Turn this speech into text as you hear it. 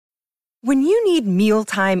When you need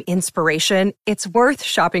mealtime inspiration, it's worth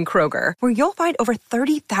shopping Kroger, where you'll find over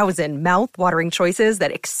 30,000 mouth-watering choices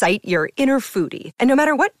that excite your inner foodie. And no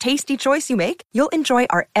matter what tasty choice you make, you'll enjoy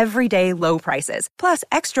our everyday low prices, plus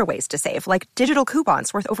extra ways to save, like digital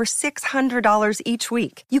coupons worth over $600 each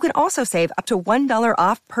week. You can also save up to $1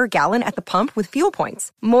 off per gallon at the pump with fuel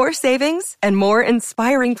points. More savings and more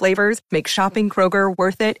inspiring flavors make shopping Kroger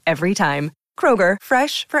worth it every time. Kroger,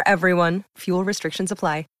 fresh for everyone. Fuel restrictions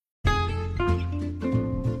apply.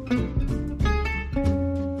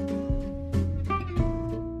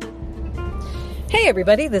 Hey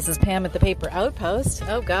everybody, this is Pam at the Paper Outpost.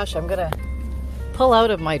 Oh gosh, I'm gonna pull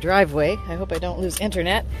out of my driveway. I hope I don't lose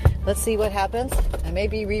internet. Let's see what happens. I may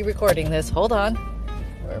be re-recording this. Hold on.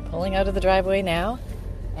 We're pulling out of the driveway now,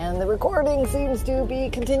 and the recording seems to be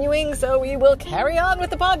continuing, so we will carry on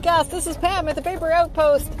with the podcast. This is Pam at the Paper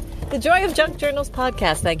Outpost, the Joy of Junk Journals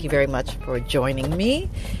podcast. Thank you very much for joining me,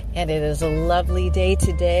 and it is a lovely day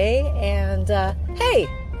today. And hey,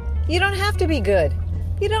 you don't have to be good.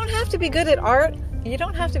 You don't have to be good at art. You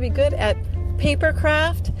don't have to be good at paper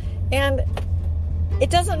craft. And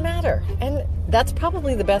it doesn't matter. And that's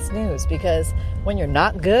probably the best news, because when you're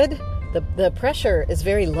not good, the pressure is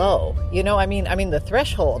very low. You know, I mean, the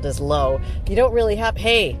threshold is low. You don't really have,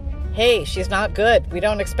 hey, she's not good. We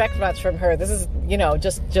don't expect much from her. This is,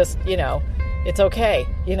 just it's okay.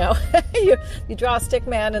 You draw a stick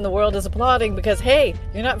man and the world is applauding because, hey,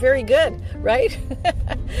 you're not very good, right?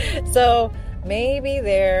 So maybe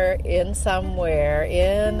there in somewhere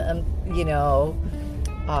in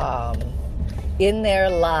there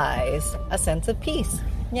lies a sense of peace.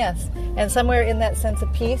 Yes. And somewhere in that sense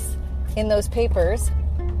of peace, in those papers,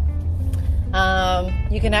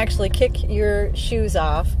 you can actually kick your shoes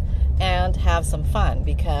off and have some fun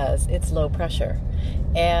because it's low pressure.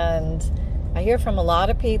 And I hear from a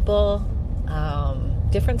lot of people,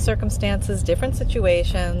 different circumstances, different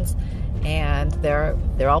situations, and they're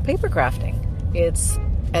all paper crafting. It's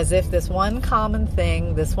as if this one common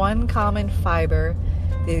thing, this one common fiber,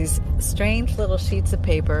 these strange little sheets of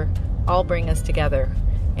paper all bring us together.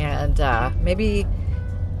 And maybe,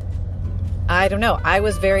 I don't know, I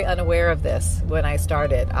was very unaware of this when I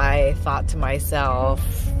started. I thought to myself,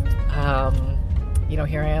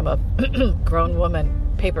 here I am, a grown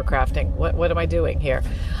woman paper crafting. What am I doing here?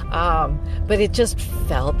 But it just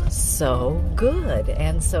felt so good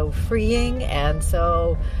and so freeing and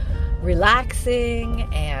so relaxing,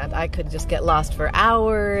 and I could just get lost for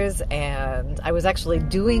hours, and I was actually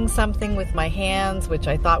doing something with my hands, which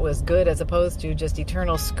I thought was good, as opposed to just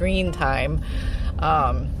eternal screen time,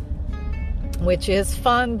 which is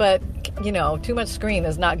fun, but too much screen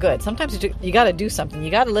is not good. Sometimes you got to do something. You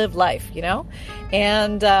got to live life,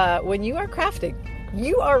 and when you are crafting,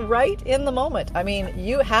 you are right in the moment. I mean,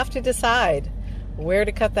 you have to decide where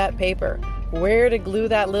to cut that paper, where to glue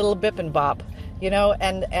that little bip and bop,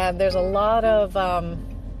 and there's a lot of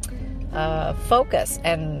focus,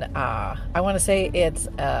 and I want to say it's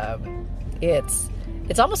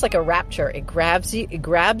almost like a rapture. It grabs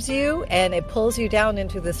you, and it pulls you down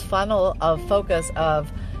into this funnel of focus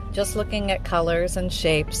of just looking at colors and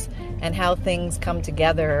shapes and how things come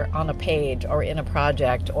together on a page or in a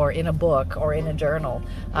project or in a book or in a journal.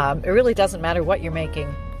 It really doesn't matter what you're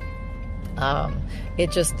making. It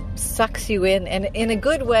just sucks you in, and in a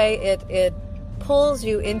good way, it pulls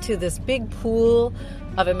you into this big pool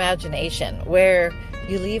of imagination where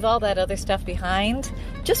you leave all that other stuff behind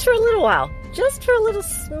just for a little while, just for a little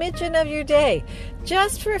smidgen of your day,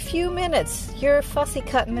 just for a few minutes. You're fussy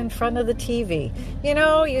cutting in front of the TV.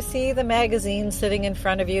 You see the magazine sitting in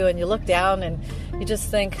front of you, and you look down and you just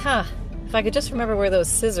think, if I could just remember where those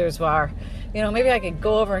scissors were, maybe I could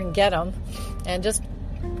go over and get them and just,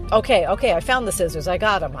 okay, I found the scissors. I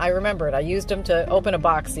got them. I remembered. I used them to open a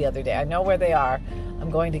box the other day. I know where they are. I'm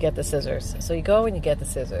going to get the scissors. So you go and you get the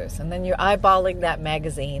scissors, and then you're eyeballing that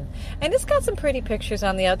magazine, and it's got some pretty pictures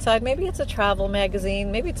on the outside. Maybe it's a travel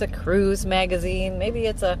magazine, maybe it's a cruise magazine, maybe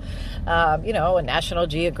it's a National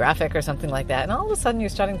Geographic or something like that. And all of a sudden you're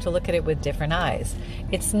starting to look at it with different eyes.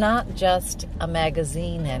 It's not just a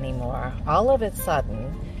magazine anymore. All of a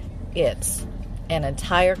sudden, it's an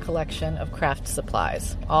entire collection of craft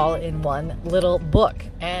supplies, all in one little book.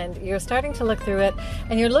 And you're starting to look through it,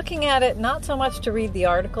 and you're looking at it not so much to read the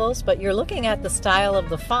articles, but you're looking at the style of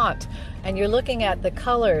the font, and you're looking at the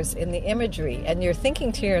colors in the imagery, and you're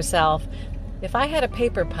thinking to yourself, if I had a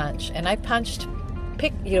paper punch and I punched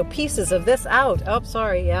pieces of this out. Oh,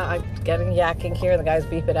 sorry. Yeah, I'm getting yakking here. The guy's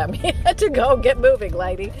beeping at me to go. Get moving,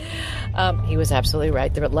 lady. He was absolutely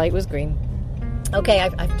right. The light was green. Okay,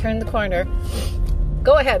 I've turned the corner.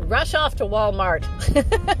 Go ahead, rush off to Walmart.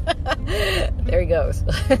 There he goes.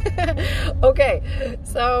 Okay,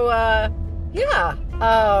 so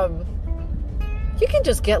you can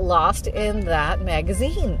just get lost in that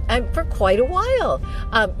magazine for quite a while.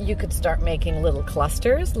 You could start making little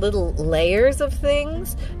clusters, little layers of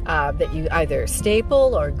things that you either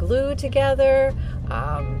staple or glue together.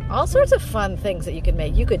 All sorts of fun things that you can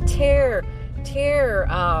make. You could tear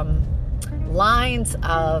lines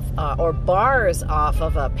of or bars off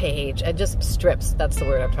of a page, and just strips. That's the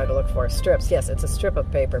word I'm trying to look for. Strips. Yes, it's a strip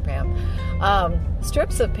of paper, Pam.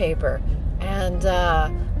 Strips of paper, and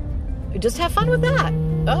just have fun with that.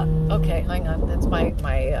 Oh, okay, hang on. That's my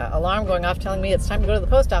alarm going off telling me it's time to go to the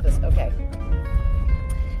post office. Okay.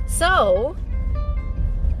 So,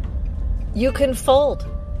 you can fold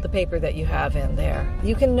the paper that you have in there.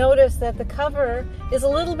 You can notice that the cover is a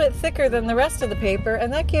little bit thicker than the rest of the paper,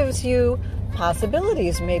 and that gives you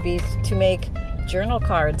possibilities maybe to make journal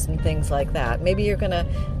cards and things like that. Maybe you're going to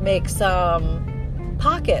make some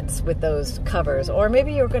pockets with those covers, or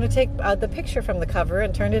maybe you're going to take the picture from the cover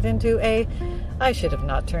and turn it into I should have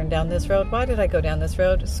not turned down this road. Why did I go down this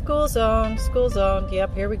road? School zone.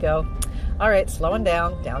 Yep, here we go. All right, slowing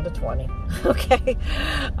down to 20. Okay.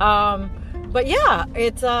 But yeah,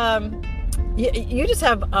 it's you just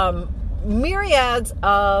have myriads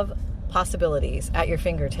of possibilities at your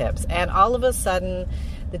fingertips, and all of a sudden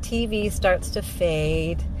the TV starts to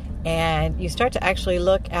fade, and you start to actually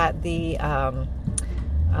look at the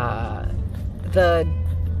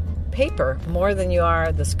paper more than you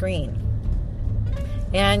are the screen.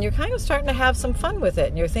 And you're kind of starting to have some fun with it.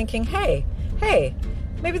 And you're thinking, hey,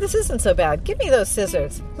 maybe this isn't so bad. Give me those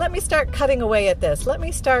scissors. Let me start cutting away at this. Let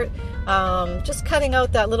me start just cutting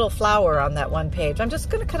out that little flower on that one page. I'm just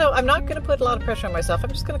going to cut out. I'm not going to put a lot of pressure on myself. I'm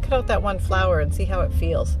just going to cut out that one flower and see how it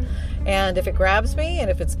feels. And if it grabs me and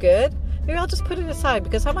if it's good, maybe I'll just put it aside,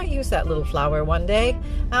 because I might use that little flower one day.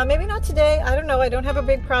 Maybe not today. I don't know. I don't have a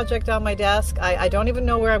big project on my desk. I don't even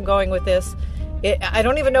know where I'm going with this. I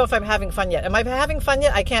don't even know if I'm having fun yet. Am I having fun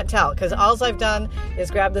yet? I can't tell, because all I've done is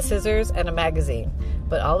grab the scissors and a magazine.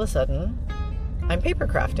 But all of a sudden, I'm paper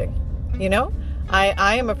crafting. You know,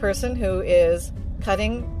 I am a person who is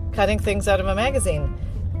cutting things out of a magazine.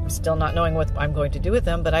 I'm still not knowing what I'm going to do with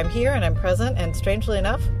them, but I'm here and I'm present, and strangely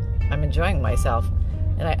enough, I'm enjoying myself.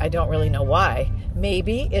 And I don't really know why.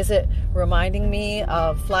 Maybe is it reminding me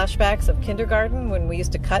of flashbacks of kindergarten when we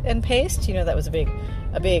used to cut and paste? You know, that was a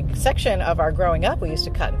big section of our growing up. We used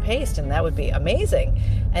to cut and paste, and that would be amazing.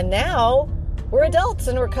 And now we're adults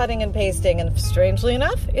and we're cutting and pasting, and strangely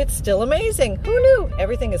enough, it's still amazing. Who knew?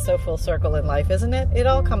 Everything is so full circle in life, isn't it? It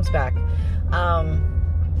all comes back.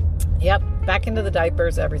 Yep, back into the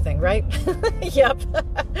diapers, everything, right? Yep.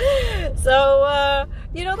 So,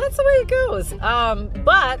 that's the way it goes.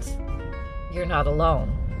 But you're not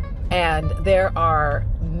alone. And there are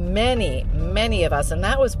many, many of us, and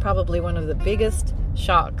that was probably one of the biggest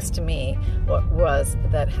shocks to me, was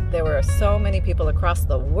that there were so many people across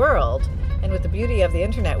the world, and with the beauty of the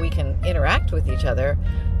internet, we can interact with each other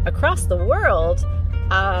across the world,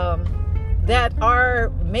 that are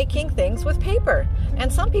making things with paper.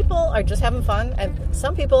 And some people are just having fun, and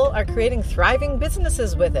some people are creating thriving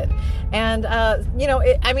businesses with it. And,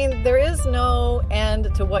 there is no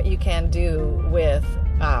end to what you can do with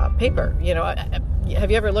paper.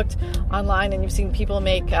 Have you ever looked online and you've seen people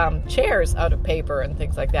make chairs out of paper and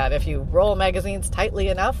things like that? If you roll magazines tightly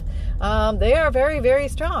enough, they are very, very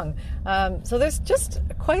strong. So there's just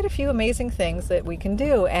quite a few amazing things that we can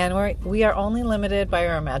do, and we are only limited by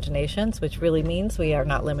our imaginations, which really means we are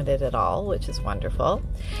not limited at all, which is wonderful.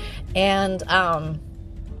 And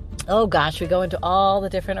we go into all the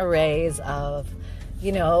different arrays of,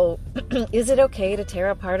 is it okay to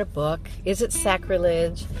tear apart a book? Is it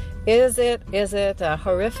sacrilege? Is it a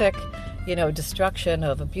horrific, destruction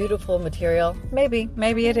of a beautiful material? Maybe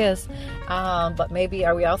it is. But maybe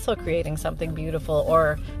are we also creating something beautiful,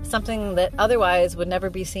 or something that otherwise would never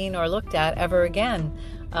be seen or looked at ever again?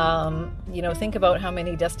 Think about how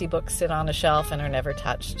many dusty books sit on a shelf and are never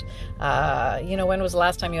touched. When was the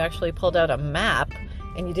last time you actually pulled out a map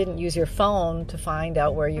and you didn't use your phone to find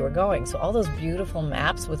out where you were going? So all those beautiful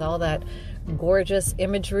maps with all that gorgeous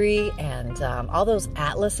imagery and all those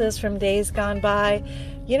atlases from days gone by,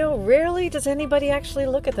 rarely does anybody actually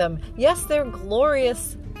look at them. Yes, they're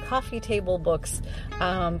glorious coffee table books,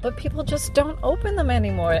 but people just don't open them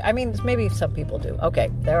anymore. I mean, maybe some people do. Okay,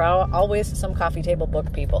 there are always some coffee table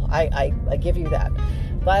book people. I give you that.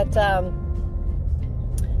 But,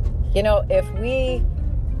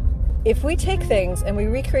 if we take things and we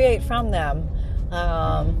recreate from them,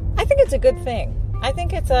 I think it's a good thing. I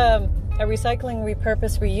think it's a recycling,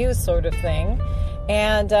 repurpose, reuse sort of thing.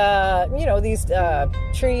 And, these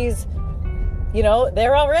trees,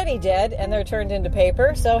 they're already dead and they're turned into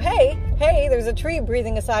paper. So, hey, there's a tree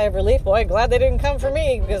breathing a sigh of relief. Boy, glad they didn't come for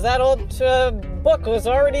me because that old book was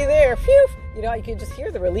already there. Phew! You can just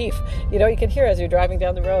hear the relief. You can hear as you're driving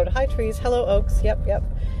down the road. Hi, trees. Hello, oaks. Yep.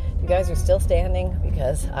 You guys are still standing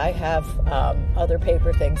because I have other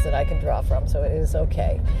paper things that I can draw from, so it is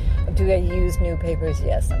okay. Do I use new papers?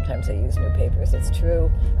 Yes, sometimes I use new papers. It's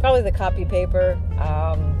true. Probably the copy paper.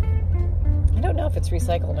 I don't know if it's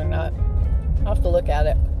recycled or not. I'll have to look at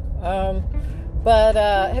it. But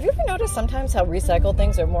have you ever noticed sometimes how recycled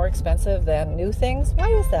things are more expensive than new things? Why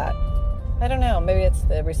is that? I don't know. Maybe it's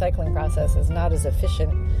the recycling process is not as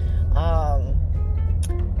efficient. I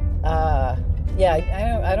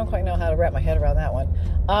don't quite know how to wrap my head around that one.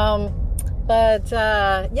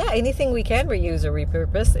 Anything we can reuse or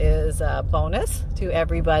repurpose is a bonus to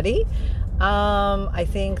everybody. I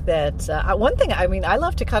think that one thing, I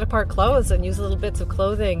love to cut apart clothes and use little bits of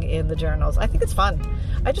clothing in the journals. I think it's fun.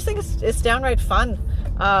 I just think it's downright fun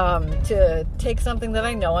to take something that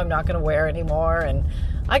I know I'm not going to wear anymore, and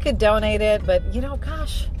I could donate it, but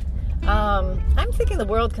I'm thinking the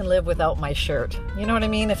world can live without my shirt. You know what I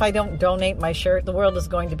mean? If I don't donate my shirt, the world is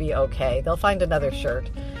going to be okay. They'll find another shirt.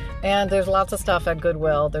 And there's lots of stuff at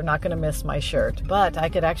Goodwill. They're not going to miss my shirt. But I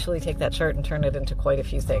could actually take that shirt and turn it into quite a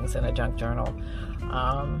few things in a junk journal.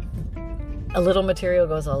 A little material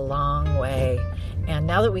goes a long way. And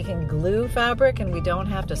now that we can glue fabric and we don't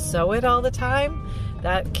have to sew it all the time,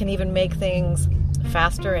 that can even make things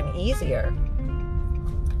faster and easier.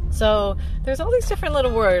 So there's all these different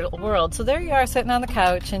little worlds. So there you are sitting on the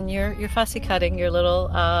couch and you're fussy cutting your little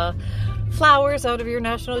flowers out of your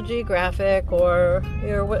National Geographic or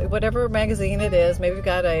your whatever magazine it is. Maybe you've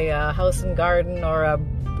got a house and garden or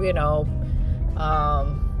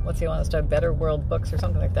what's the one that started? Better World Books or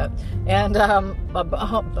something like that. And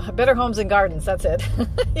Better Homes and Gardens, that's it.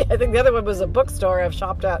 I think the other one was a bookstore I've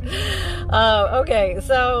shopped at.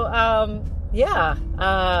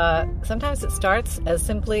 Sometimes it starts as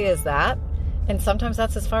simply as that, and sometimes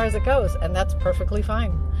that's as far as it goes, and that's perfectly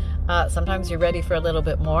fine. Sometimes you're ready for a little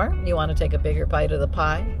bit more. You want to take a bigger bite of the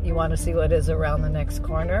pie. You want to see what is around the next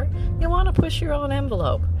corner. You want to push your own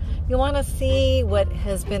envelope. You want to see what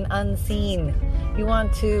has been unseen. You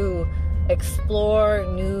want to explore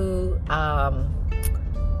new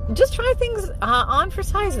just try things on for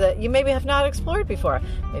size that you maybe have not explored before.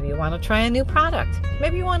 Maybe you want to try a new product.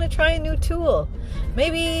 Maybe you want to try a new tool.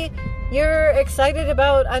 Maybe you're excited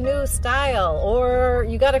about a new style, or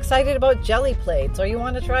you got excited about jelly plates, or you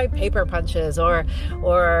want to try paper punches, or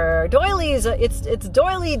doilies. It's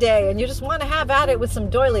doily day, and you just want to have at it with some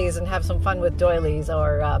doilies and have some fun with doilies.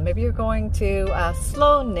 Or maybe you're going to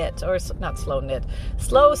slow knit, or not slow knit,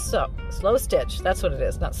 slow stitch. That's what it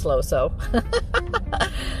is, not slow sew.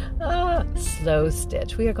 Slow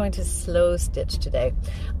stitch. We are going to slow stitch today.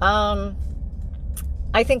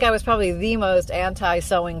 I think I was probably the most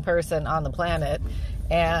anti-sewing person on the planet.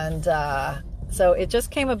 And so it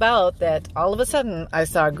just came about that all of a sudden I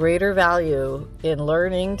saw greater value in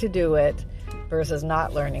learning to do it versus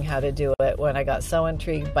not learning how to do it when I got so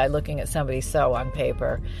intrigued by looking at somebody sew on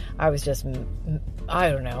paper. I was just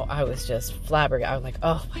flabbergasted. I was like,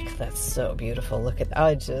 oh my God, that's so beautiful.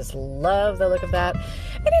 I just love the look of that.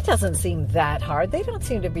 And it doesn't seem that hard. They don't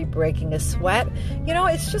seem to be breaking a sweat.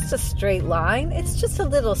 It's just a straight line. It's just a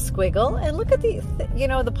little squiggle. And look at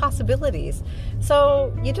the possibilities.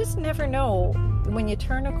 So you just never know when you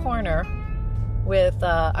turn a corner with,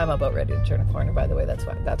 I'm about ready to turn a corner, by the way. That's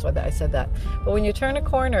why I said that. But when you turn a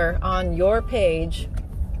corner on your page,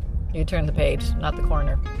 you turn the page, not the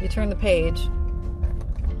corner. You turn the page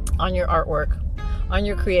on your artwork, on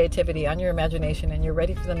your creativity, on your imagination, and you're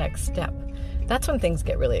ready for the next step. That's when things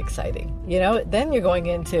get really exciting. Then you're going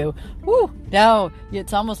into, now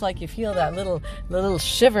it's almost like you feel that little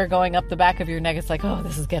shiver going up the back of your neck. It's like, oh,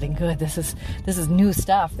 this is getting good. This is new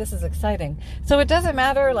stuff. This is exciting. So it doesn't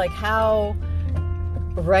matter like how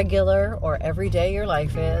regular or everyday your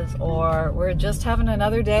life is, or we're just having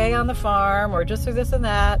another day on the farm, or just this and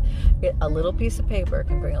that. A little piece of paper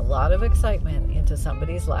can bring a lot of excitement into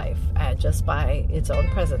somebody's life, just by its own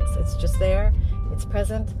presence. It's just there, it's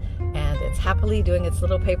present, and it's happily doing its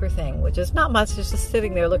little paper thing, which is not much. It's just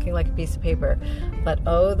sitting there looking like a piece of paper. But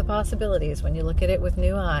oh, the possibilities when you look at it with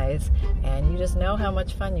new eyes, and you just know how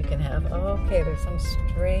much fun you can have. Oh, okay, there's some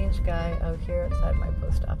strange guy out here outside my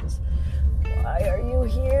post office. Why are you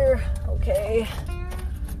here? Okay.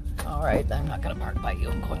 All right, I'm not going to park by you.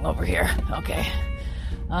 I'm going over here. Okay.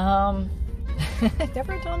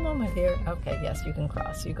 Never a dull moment here. Okay, yes, you can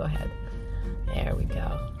cross. You go ahead. There we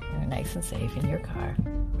go. You're nice and safe in your car.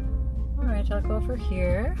 All right, I'll go over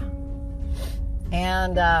here.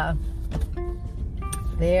 And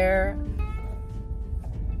there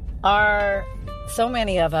are so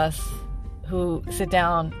many of us who sit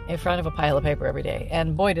down in front of a pile of paper every day.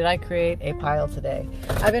 And boy, did I create a pile today.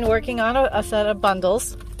 I've been working on a set of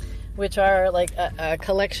bundles, which are like a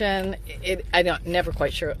collection. I'm never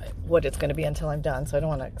quite sure what it's going to be until I'm done, so I don't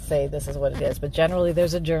want to say this is what it is. But generally,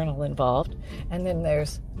 there's a journal involved, and then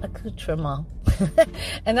there's accoutrement.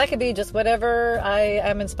 And that could be just whatever I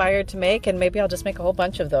am inspired to make, and maybe I'll just make a whole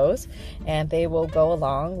bunch of those, and they will go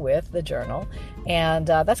along with the journal. And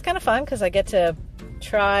that's kind of fun because I get to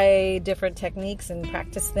try different techniques and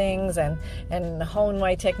practice things and hone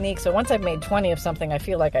my techniques. So once I've made 20 of something, I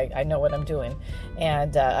feel like I know what I'm doing.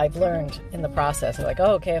 And I've learned in the process. I'm like,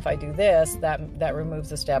 oh, okay, if I do this, that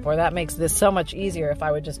removes a step, or that makes this so much easier if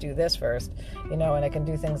I would just do this first, and I can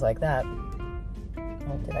do things like that.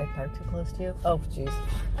 Oh, did I park too close to you? Oh, geez,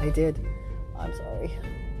 I did. I'm sorry.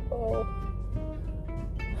 Oh,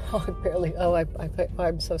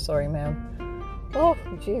 I'm so sorry, ma'am. Oh,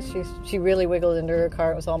 geez, she really wiggled into her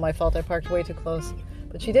car. It was all my fault. I parked way too close.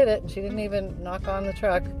 But she did it, and she didn't even knock on the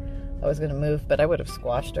truck. I was going to move, but I would have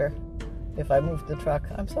squashed her if I moved the truck.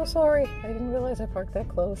 I'm so sorry. I didn't realize I parked that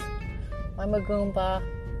close. I'm a Goomba.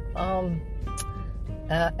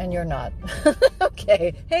 And you're not.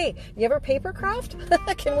 Okay. Hey, you ever paper craft?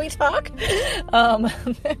 Can we talk?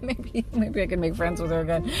 Maybe I can make friends with her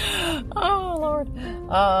again. Oh, Lord.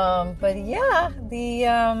 But yeah,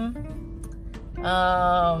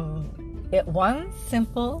 one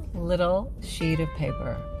simple little sheet of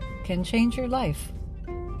paper can change your life.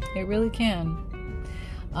 It really can.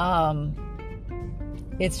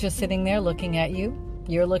 It's just sitting there looking at you.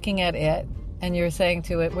 You're looking at it, and you're saying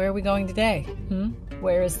to it, where are we going today?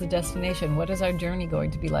 Where is the destination? What is our journey going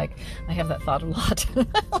to be like? I have that thought a lot.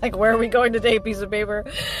 Like, where are we going today, piece of paper?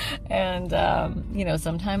 And,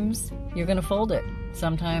 sometimes you're going to fold it.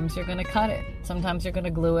 Sometimes you're going to cut it. Sometimes you're going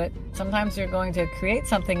to glue it. Sometimes you're going to create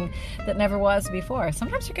something that never was before.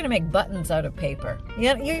 Sometimes you're going to make buttons out of paper.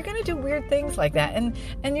 You're going to do weird things like that. And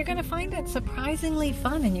you're going to find it surprisingly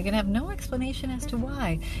fun, and you're going to have no explanation as to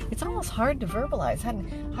why. It's almost hard to verbalize,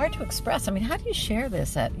 hard to express. I mean, how do you share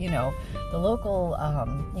this at, the local,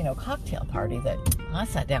 cocktail party that I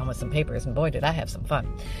sat down with some papers, and boy, did I have some fun.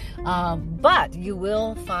 But you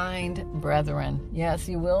will find brethren. Yes,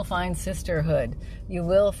 you will find sisterhood. You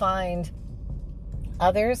will find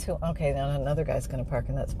others who, okay, now another guy's going to park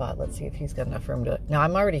in that spot. Let's see if he's got enough room to, now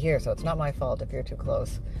I'm already here, so it's not my fault if you're too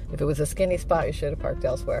close. If it was a skinny spot, you should have parked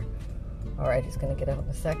elsewhere. All right, he's going to get out in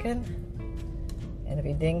a second. And if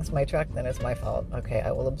he dings my truck, then it's my fault. Okay,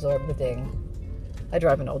 I will absorb the ding. I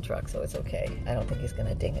drive an old truck, so it's okay. I don't think he's going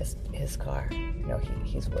to ding his car. No,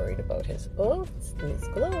 he's worried about his, it's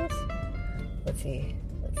close. Let's see.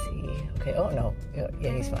 Okay, oh no. Yeah,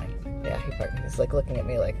 he's fine. Yeah, he parked. He's like looking at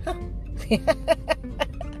me like, huh.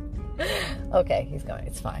 Okay, he's going.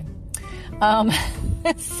 It's fine.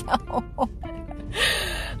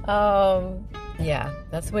 Yeah,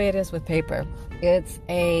 that's the way it is with paper. It's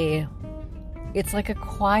like a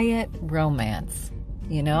quiet romance,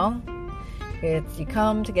 It's, you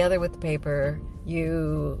come together with the paper,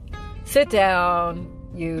 you sit down,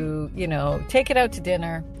 you take it out to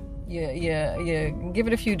dinner, you give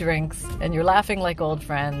it a few drinks, and you're laughing like old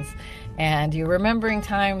friends, and you're remembering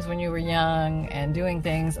times when you were young and doing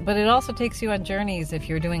things. But it also takes you on journeys if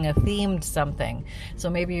you're doing a themed something. So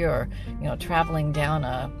maybe you're, traveling down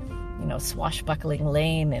a, swashbuckling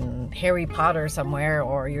lane in Harry Potter somewhere,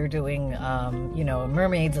 or you're doing,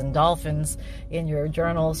 mermaids and dolphins in your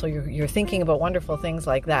journal. So you're thinking about wonderful things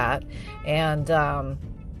like that. And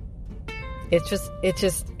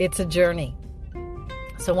it's a journey.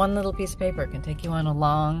 So one little piece of paper can take you on a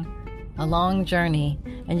long journey,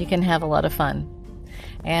 and you can have a lot of fun.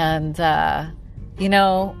 And,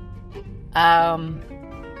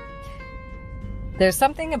 there's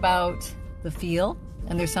something about the feel,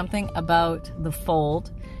 and there's something about the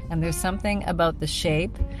fold, and there's something about the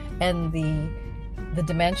shape and the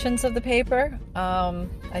dimensions of the paper.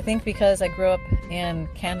 I think because I grew up in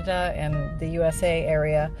Canada and the USA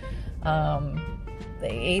area, the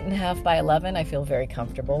 8.5 by 11 I feel very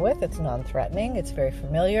comfortable with. It's non-threatening, it's very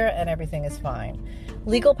familiar, and everything is fine.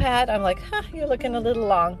 Legal pad, I'm like, you're looking a little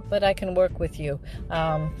long, but I can work with you.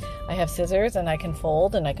 I have scissors, and I can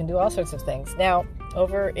fold, and I can do all sorts of things. Now,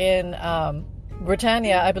 over in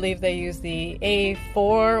Britannia, I believe they use the A4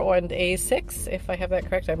 or an A6, if I have that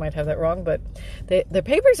correct. I might have that wrong, but the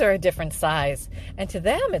papers are a different size, and to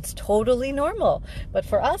them it's totally normal. But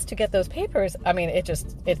for us to get those papers, I mean, it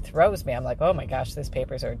throws me. I'm like, oh my gosh, these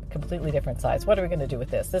papers are completely different size. What are we going to do with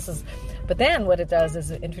this? But then what it does is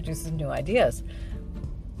it introduces new ideas.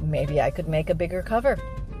 Maybe I could make a bigger cover.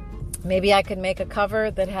 Maybe I could make a cover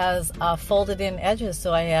that has folded in edges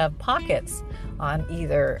so I have pockets on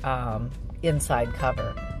either inside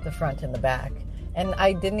cover, the front and the back. And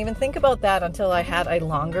I didn't even think about that until I had a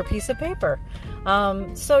longer piece of paper.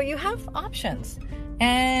 So you have options,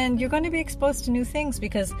 and you're going to be exposed to new things,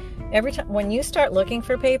 because every time when you start looking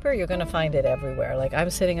for paper, you're going to find it everywhere. Like, I'm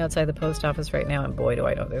sitting outside the post office right now, and boy, do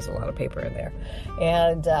I know there's a lot of paper in there.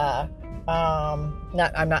 And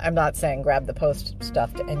I'm not saying grab the post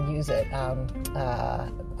stuff and use it.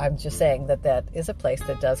 I'm just saying that is a place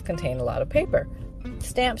that does contain a lot of paper.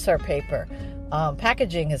 Stamps are paper.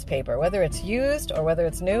 Packaging is paper. Whether it's used or whether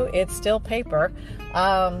it's new, it's still paper.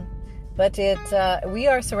 But we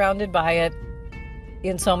are surrounded by it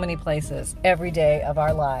in so many places every day of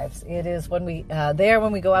our lives. It is when we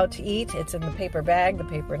go out to eat. It's in the paper bag, the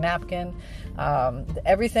paper napkin,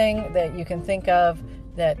 everything that you can think of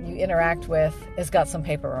that you interact with has got some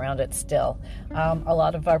paper around it still. A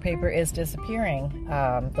lot of our paper is disappearing.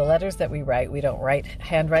 The letters that we write, we don't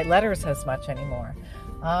handwrite letters as much anymore.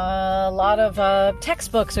 A lot of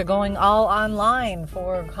textbooks are going all online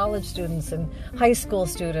for college students and high school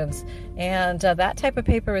students, and that type of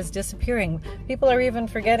paper is disappearing. People are even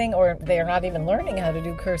forgetting, or they are not even learning how to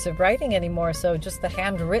do cursive writing anymore, so just the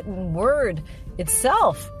handwritten word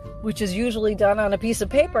itself, which is usually done on a piece of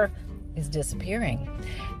paper, is disappearing.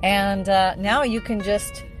 And now you can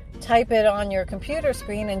just type it on your computer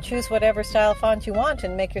screen and choose whatever style font you want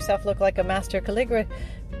and make yourself look like a master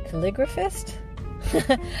calligraphist.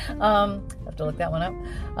 I have to look that one up.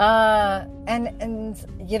 And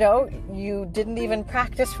you know, you didn't even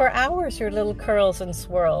practice for hours your little curls and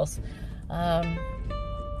swirls.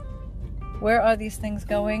 Where are these things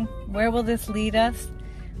going? Where will this lead us?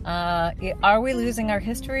 Are we losing our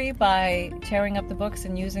history by tearing up the books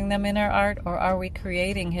and using them in our art, or are we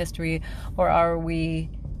creating history, or are we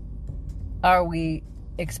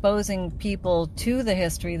exposing people to the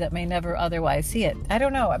history that may never otherwise see it? I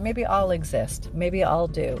don't know. Maybe all exist. Maybe all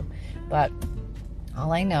do. But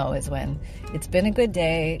all I know is when it's been a good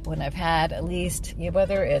day, when I've had at least,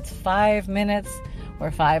 whether it's 5 minutes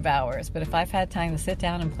or 5 hours, but if I've had time to sit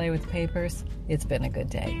down and play with papers, it's been a good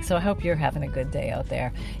day. So I hope you're having a good day out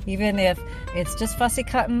there. Even if it's just fussy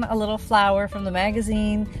cutting a little flower from the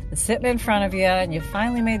magazine that's sitting in front of you, and you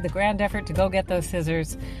finally made the grand effort to go get those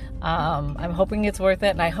scissors, I'm hoping it's worth it.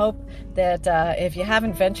 And I hope that if you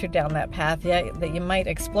haven't ventured down that path yet, that you might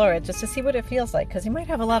explore it just to see what it feels like, because you might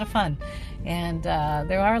have a lot of fun. And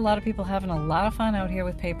there are a lot of people having a lot of fun out here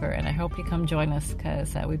with paper, and I hope you come join us,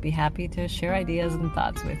 because we'd be happy to share ideas and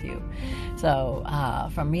thoughts with you. So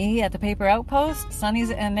from me at the Paper Outpost,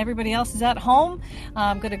 Sunny's and everybody else is at home.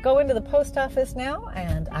 I'm going to go into the post office now,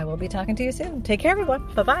 and I will be talking to you soon. Take care,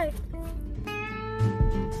 everyone. Bye-bye.